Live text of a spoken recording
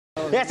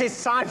Yes,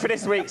 it's time for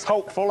this week's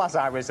Hopeful, as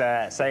I was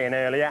saying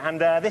earlier, and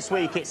this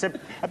week it's a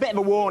bit of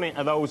a warning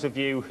to those of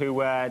you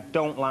who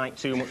don't like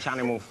too much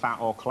animal fat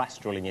or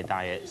cholesterol in your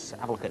diets.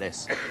 Have a look at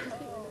this.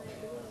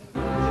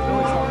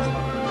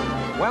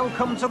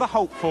 Welcome to the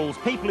Hopefuls,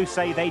 people who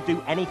say they'd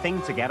do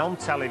anything to get on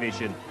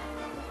television.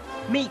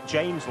 Meet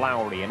James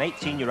Lowry, an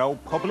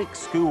 18-year-old public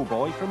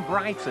schoolboy from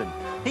Brighton.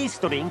 He's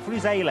studying for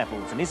his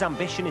A-levels and his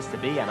ambition is to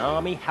be an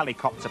army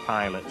helicopter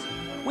pilot.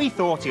 We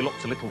thought he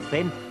looked a little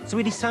thin, so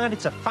we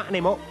decided to fatten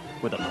him up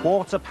with a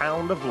quarter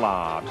pound of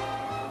lard.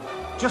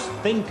 Just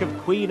think of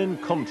Queen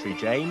and Country,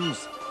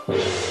 James.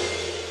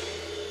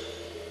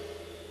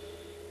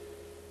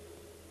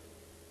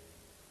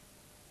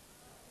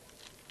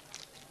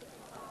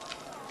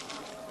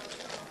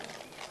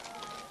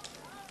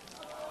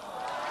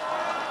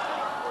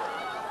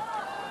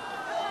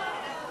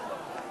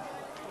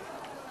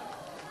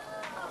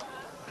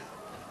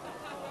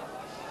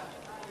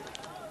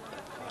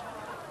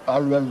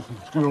 I'd rather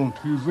get on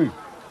TV.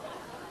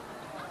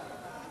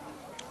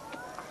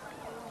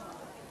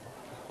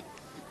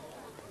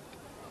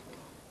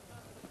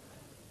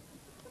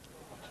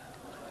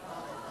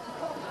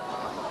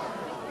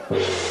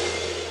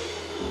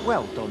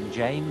 Well done,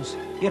 James.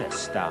 You're a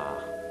star.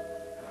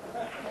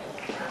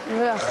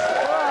 Ugh.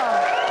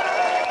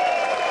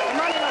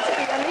 Reminding us to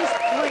eat at least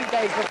 3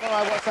 days before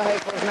I watch The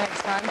Hopefuls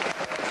next time.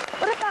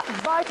 But if that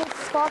vital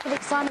spark of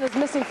excitement is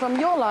missing from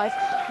your life,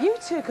 you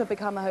too could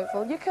become a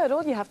hopeful. You could.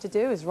 All you have to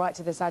do is write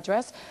to this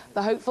address,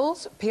 The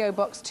Hopefuls, P.O.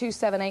 Box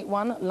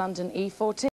 2781, London E14.